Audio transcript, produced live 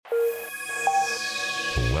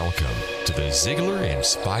Welcome to the Ziegler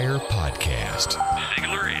Inspire Podcast.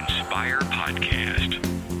 Ziegler Inspire Podcast.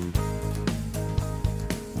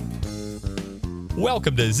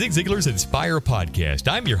 Welcome to Zig Ziglar's Inspire Podcast.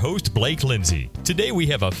 I'm your host, Blake Lindsay. Today we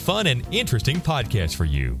have a fun and interesting podcast for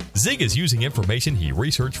you. Zig is using information he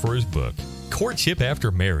researched for his book, Courtship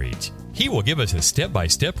After Marriage. He will give us a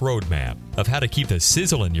step-by-step roadmap of how to keep the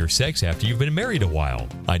sizzle in your sex after you've been married a while.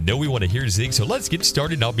 I know we want to hear Zig, so let's get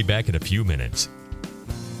started and I'll be back in a few minutes.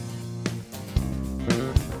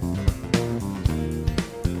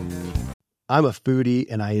 I'm a foodie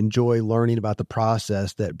and I enjoy learning about the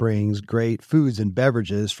process that brings great foods and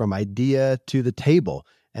beverages from idea to the table.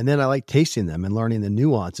 And then I like tasting them and learning the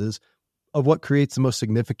nuances of what creates the most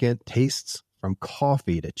significant tastes, from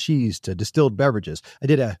coffee to cheese to distilled beverages. I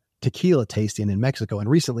did a tequila tasting in Mexico and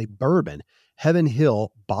recently bourbon. Heaven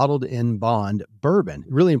Hill bottled in bond bourbon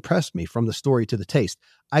really impressed me from the story to the taste.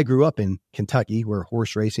 I grew up in Kentucky where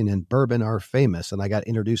horse racing and bourbon are famous, and I got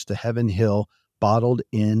introduced to Heaven Hill bottled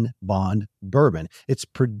in bond bourbon. It's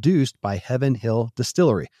produced by Heaven Hill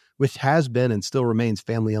Distillery, which has been and still remains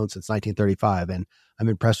family owned since 1935. And I'm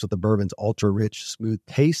impressed with the bourbon's ultra rich, smooth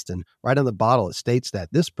taste. And right on the bottle, it states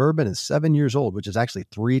that this bourbon is 7 years old, which is actually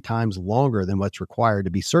 3 times longer than what's required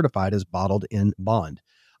to be certified as bottled in bond.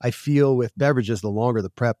 I feel with beverages, the longer the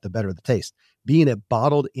prep, the better the taste. Being a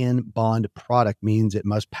bottled in bond product means it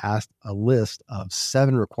must pass a list of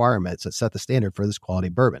 7 requirements that set the standard for this quality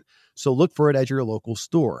bourbon. So look for it at your local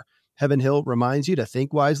store. Heaven Hill reminds you to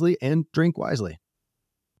think wisely and drink wisely.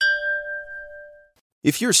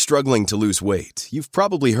 If you're struggling to lose weight, you've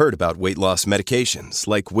probably heard about weight loss medications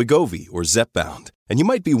like Wegovy or Zepbound, and you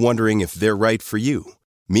might be wondering if they're right for you.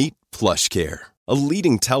 Meet PlushCare, a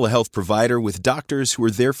leading telehealth provider with doctors who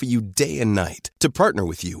are there for you day and night to partner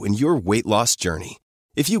with you in your weight loss journey.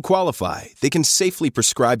 If you qualify, they can safely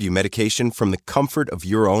prescribe you medication from the comfort of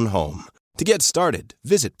your own home. To get started,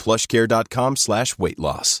 visit plushcare.com/weight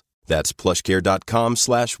loss. That's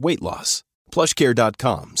plushcare.com/weight loss.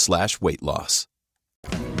 plushcare.com/weight loss.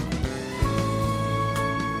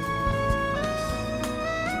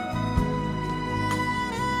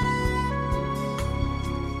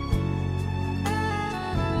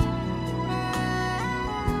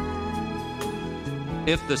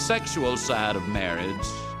 If the sexual side of marriage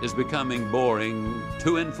is becoming boring,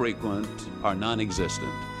 too infrequent, or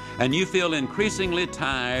non-existent, and you feel increasingly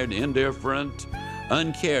tired, indifferent,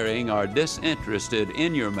 uncaring, or disinterested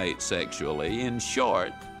in your mate sexually, in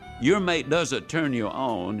short, your mate doesn't turn you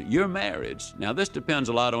on, your marriage, now this depends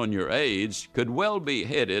a lot on your age, could well be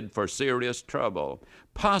headed for serious trouble,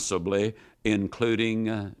 possibly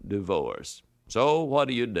including divorce. So what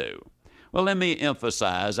do you do? Well, let me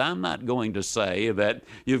emphasize, I'm not going to say that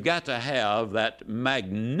you've got to have that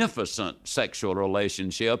magnificent sexual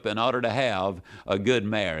relationship in order to have a good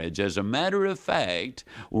marriage. As a matter of fact,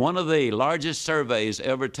 one of the largest surveys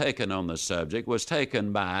ever taken on the subject was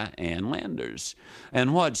taken by Ann Landers.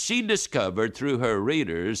 And what she discovered through her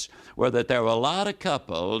readers were that there were a lot of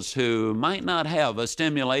couples who might not have a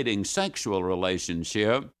stimulating sexual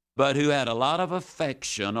relationship, but who had a lot of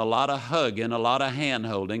affection, a lot of hugging, a lot of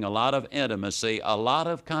hand-holding, a lot of intimacy, a lot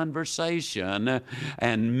of conversation.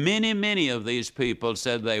 And many of these people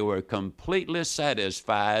said they were completely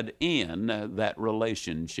satisfied in that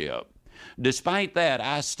relationship. Despite that,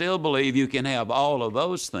 I still believe you can have all of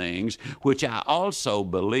those things, which I also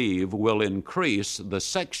believe will increase the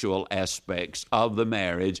sexual aspects of the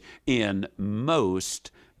marriage in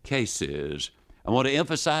most cases. I want to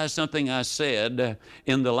emphasize something I said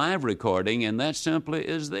in the live recording, and that simply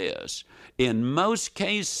is this. In most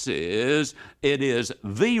cases, it is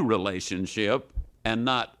the relationship and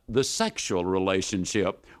not the sexual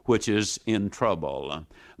relationship which is in trouble.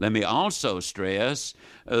 Let me also stress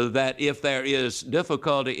that if there is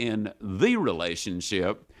difficulty in the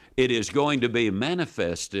relationship, it is going to be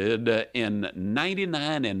manifested in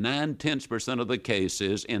 99 and 9/10% of the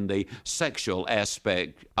cases in the sexual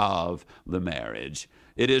aspect of the marriage.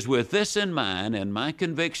 It is with this in mind and my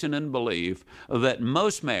conviction and belief that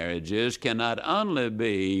most marriages can not only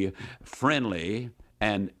be friendly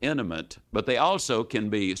and intimate, but they also can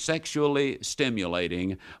be sexually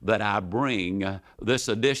stimulating, that I bring this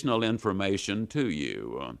additional information to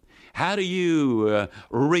you. How do you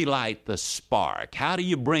relight the spark? How do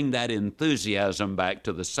you bring that enthusiasm back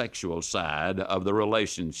to the sexual side of the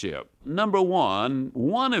relationship? Number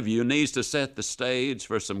one of you needs to set the stage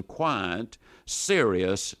for some quiet,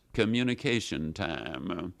 serious communication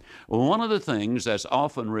time. One of the things that's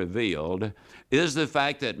often revealed is the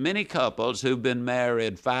fact that many couples who've been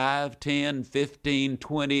married 5, 10, 15,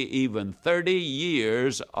 20, even 30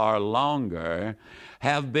 years or longer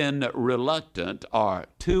have been reluctant or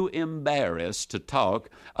too embarrassed to talk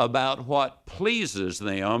about what pleases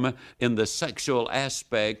them in the sexual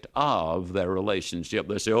aspect of their relationship.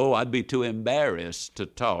 They say, oh, I'd be too embarrassed to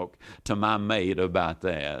talk to my mate about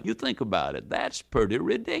that. You think about it, that's pretty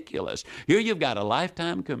ridiculous. Here you've got a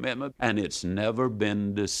lifetime commitment and it's never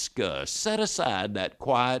been discussed. Set aside that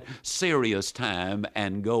quiet, serious time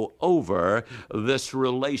and go over this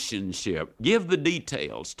relationship. Give the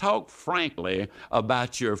details. Talk frankly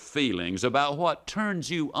about your feelings, about what turns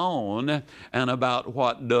you on and about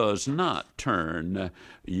what does not turn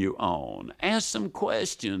you on. Ask some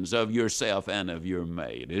questions of yourself and of your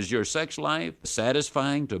mate. Is your sex life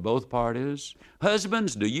satisfying to both parties?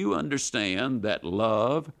 Husbands, do you understand that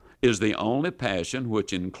love is the only passion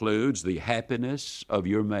which includes the happiness of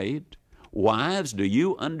your mate? Wives, do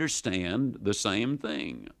you understand the same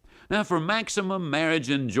thing? Now, for maximum marriage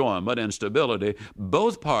enjoyment and stability,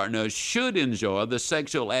 both partners should enjoy the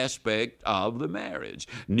sexual aspect of the marriage.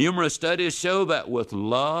 Numerous studies show that with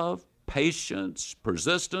love, patience,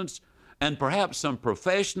 persistence, and perhaps some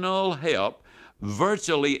professional help,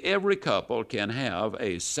 virtually every couple can have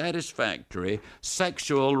a satisfactory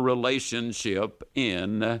sexual relationship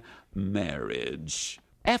in marriage.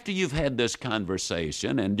 After you've had this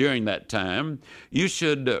conversation, and during that time, you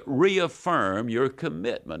should reaffirm your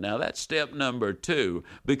commitment. Now, that's step number 2,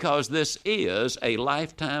 because this is a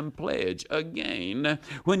lifetime pledge. Again,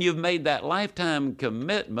 when you've made that lifetime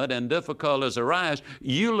commitment and difficulties arise,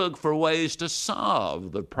 you look for ways to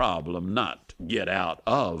solve the problem, not get out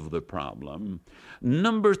of the problem.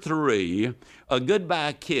 Number 3, a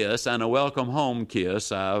goodbye kiss and a welcome home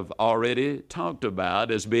kiss I've already talked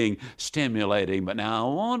about as being stimulating, but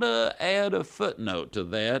now I want to add a footnote to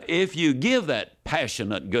that. If you give that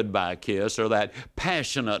passionate goodbye kiss or that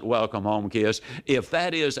passionate welcome home kiss, if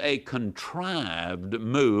that is a contrived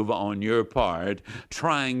move on your part,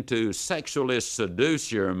 trying to sexually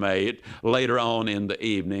seduce your mate later on in the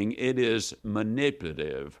evening, it is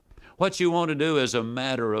manipulative. What you want to do as a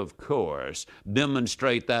matter of course,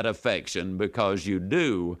 demonstrate that affection because you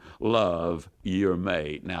do love your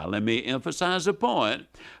mate. Now, let me emphasize a point.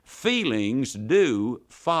 Feelings do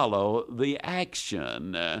follow the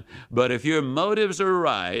action, but if your motives are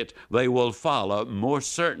right, they will follow more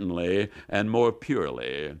certainly and more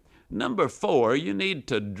purely. Number 4, you need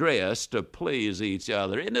to dress to please each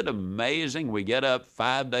other. Isn't it amazing? We get up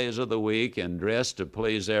 5 days of the week and dress to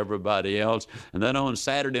please everybody else. And then on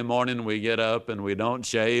Saturday morning, we get up and we don't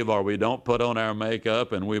shave or we don't put on our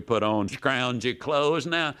makeup and we put on scroungy clothes.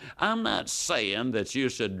 Now, I'm not saying that you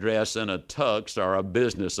should dress in a tux or a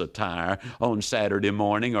business attire on Saturday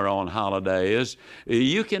morning or on holidays.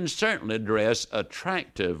 You can certainly dress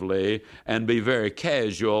attractively and be very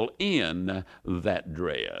casual in that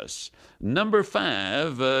dress. Number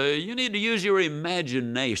 5, you need to use your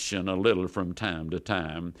imagination a little from time to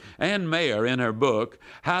time. Ann Mayer, in her book,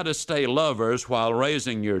 How to Stay Lovers While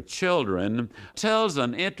Raising Your Children, tells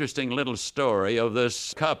an interesting little story of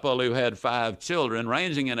this couple who had 5 children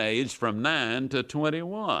ranging in age from 9 to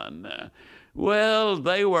 21. Well,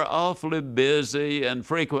 they were awfully busy and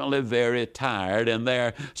frequently very tired, and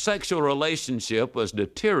their sexual relationship was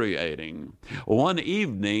deteriorating. One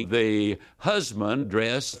evening, the husband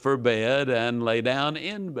dressed for bed and lay down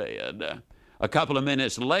in bed. A couple of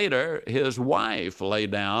minutes later, his wife lay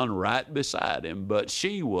down right beside him, but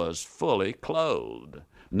she was fully clothed.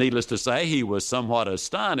 Needless to say, he was somewhat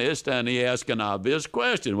astonished, and he asked an obvious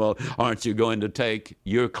question. Well, aren't you going to take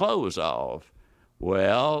your clothes off?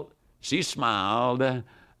 Well, she smiled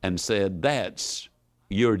and said, that's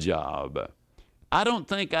your job. I don't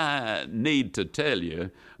think I need to tell you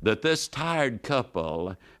that this tired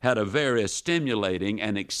couple had a very stimulating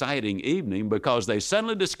and exciting evening because they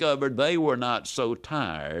suddenly discovered they were not so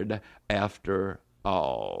tired after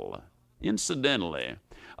all. Incidentally,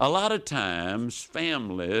 a lot of times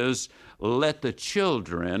families let the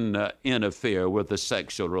children interfere with the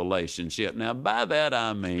sexual relationship. Now, by that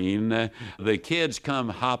I mean the kids come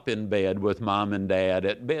hop in bed with mom and dad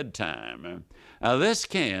at bedtime. Now, this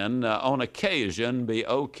can, on occasion, be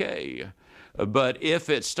okay. But if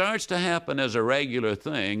it starts to happen as a regular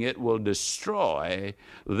thing, it will destroy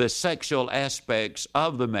the sexual aspects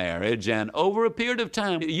of the marriage. And over a period of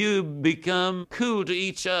time, you become cool to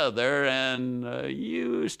each other and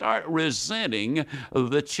you start resenting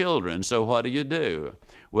the children. So what do?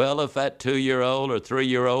 Well, if that 2-year-old or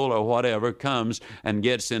 3-year-old or whatever comes and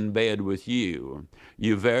gets in bed with you,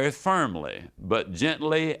 you very firmly but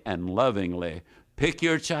gently and lovingly Pick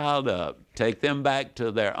your child up, take them back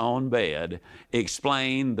to their own bed,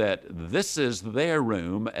 explain that this is their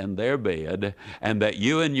room and their bed, and that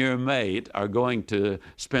you and your mate are going to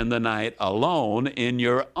spend the night alone in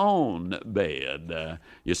your own bed.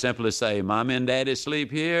 You simply say, Mom and Daddy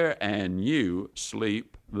sleep here, and you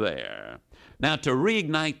sleep there. Now, to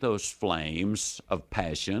reignite those flames of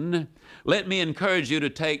passion, let me encourage you to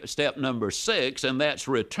take step number 6, and that's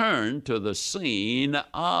return to the scene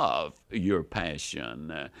of your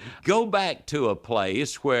passion. Go back to a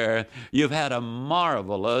place where you've had a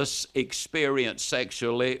marvelous experience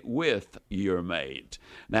sexually with your mate.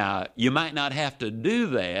 Now, you might not have to do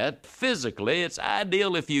that physically. It's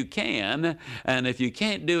ideal if you can, and if you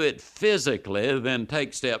can't do it physically, then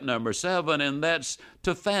take step number 7, and that's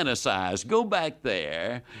to fantasize. Go back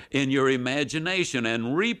there in your imagination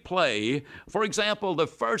and replay, for example, the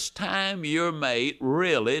first time your mate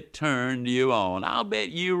really turned you on. I'll bet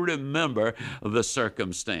you remember the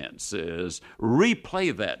circumstances.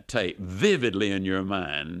 Replay that tape vividly in your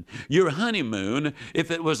mind. Your honeymoon, if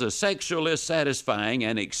it was a sexually satisfying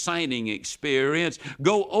and exciting experience,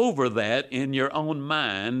 go over that in your own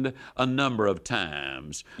mind a number of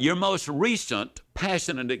times. Your most recent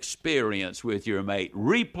passionate experience with your mate,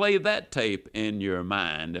 replay that tape in your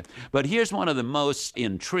mind. But here's one of the most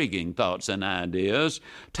intriguing thoughts and ideas.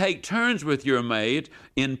 Take turns with your mate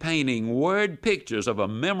in painting word pictures of a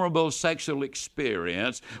memorable sexual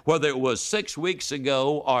experience, whether it was 6 weeks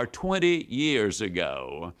ago or 20 years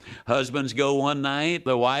ago. Husbands go one night,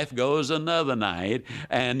 the wife goes another night,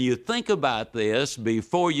 and you think about this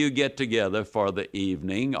before you get together for the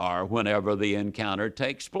evening or whenever the encounter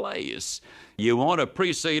takes place. You want to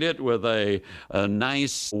precede it with a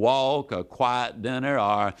nice walk, a quiet dinner,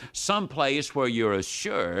 or some place where you're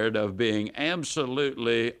assured of being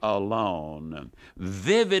absolutely alone.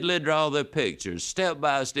 Vividly draw the pictures, step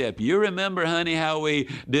by step. You remember, honey, how we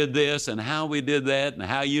did this and how we did that and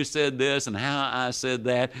how you said this and how I said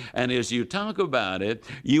that. And as you talk about it,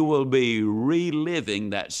 you will be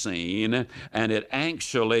reliving that scene, and it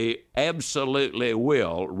actually absolutely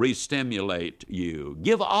will re-stimulate you.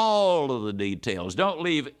 Give all of the details. Don't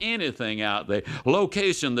leave anything out there.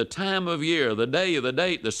 Location, the time of year, the day, the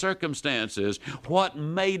date, the circumstances, what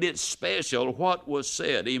made it special, what was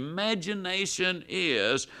said. Imagination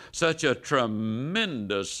is such a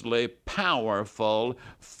tremendously powerful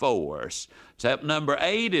force. Step number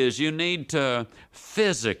 8 is you need to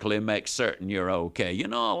physically make certain you're okay. You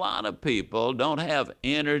know, a lot of people don't have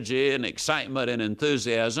energy and excitement and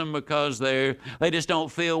enthusiasm because they just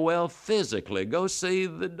don't feel well physically. Go see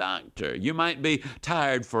the doctor. You might be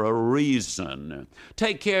tired for a reason.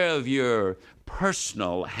 Take care of your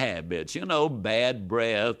personal habits, bad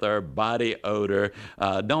breath or body odor.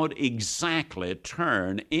 Don't exactly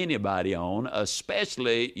turn anybody on,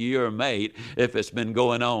 especially your mate, if it's been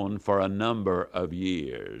going on for a number of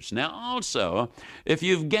years. Now, also, if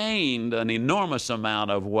you've gained an enormous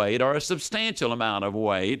amount of weight or a substantial amount of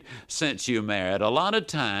weight since you married, a lot of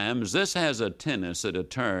times this has a tendency to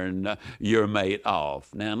turn your mate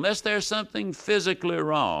off. Now, unless there's something physically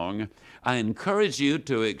wrong, I encourage you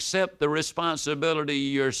to accept the responsibility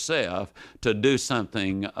yourself to do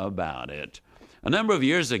something about it. A number of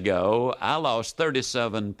years ago, I lost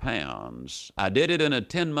 37 pounds. I did it in a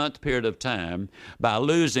 10-month period of time by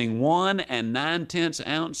losing 1 9/10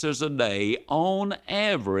 ounces a day on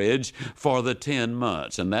average for the 10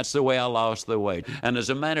 months. And that's the way I lost the weight. And as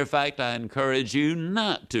a matter of fact, I encourage you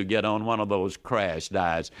not to get on one of those crash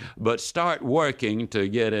diets, but start working to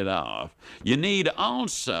get it off. You need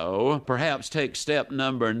also, perhaps take step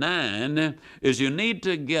number 9, is you need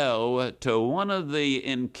to go to one of the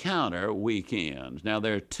encounter weekends. Now,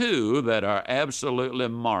 there are 2 that are absolutely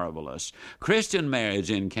marvelous. Christian Marriage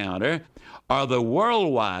Encounter, or the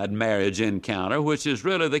Worldwide Marriage Encounter, which is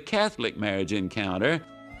really the Catholic Marriage Encounter.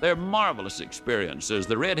 They're marvelous experiences.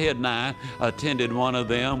 The redhead and I attended one of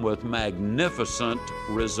them with magnificent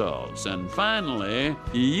results. And finally,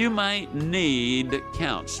 you might need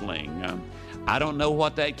counseling. I don't know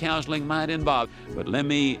what that counseling might involve, but let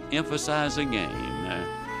me emphasize again.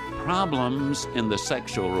 Problems in the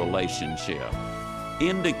sexual relationship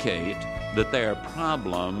indicate that there are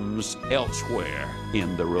problems elsewhere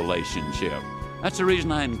in the relationship. That's the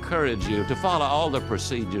reason I encourage you to follow all the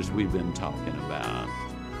procedures we've been talking about.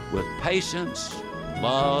 With patience,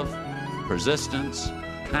 love, persistence,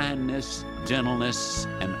 kindness, gentleness,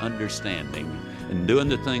 and understanding, and doing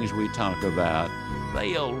the things we talk about,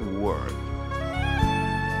 they'll work.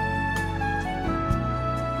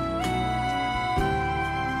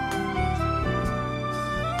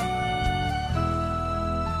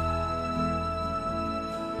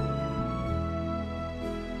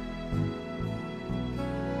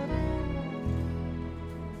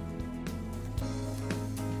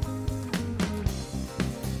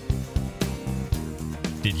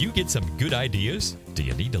 Did you get some good ideas? Do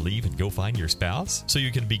you need to leave and go find your spouse so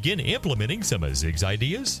you can begin implementing some of Zig's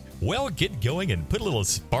ideas? Well, get going and put a little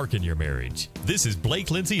spark in your marriage. This is Blake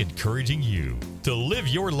Lindsay encouraging you to live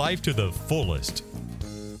your life to the fullest.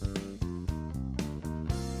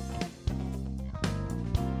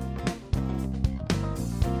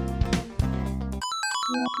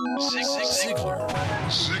 Ziglar.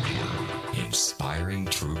 Inspiring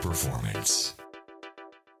true performance.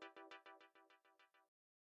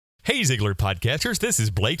 Hey, Ziglar podcasters, this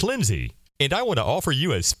is Blake Lindsay, and I want to offer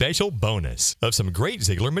you a special bonus of some great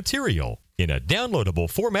Ziglar material in a downloadable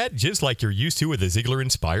format just like you're used to with the Ziglar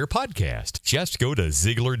Inspire podcast. Just go to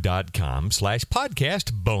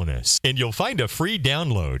Ziglar.com/podcast bonus, and you'll find a free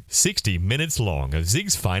download, 60 minutes long, of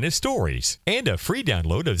Zig's finest stories, and a free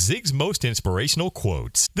download of Zig's most inspirational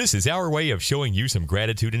quotes. This is our way of showing you some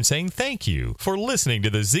gratitude and saying thank you for listening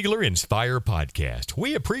to the Ziglar Inspire podcast.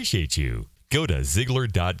 We appreciate you. Go to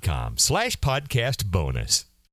Ziglar.com/podcast bonus.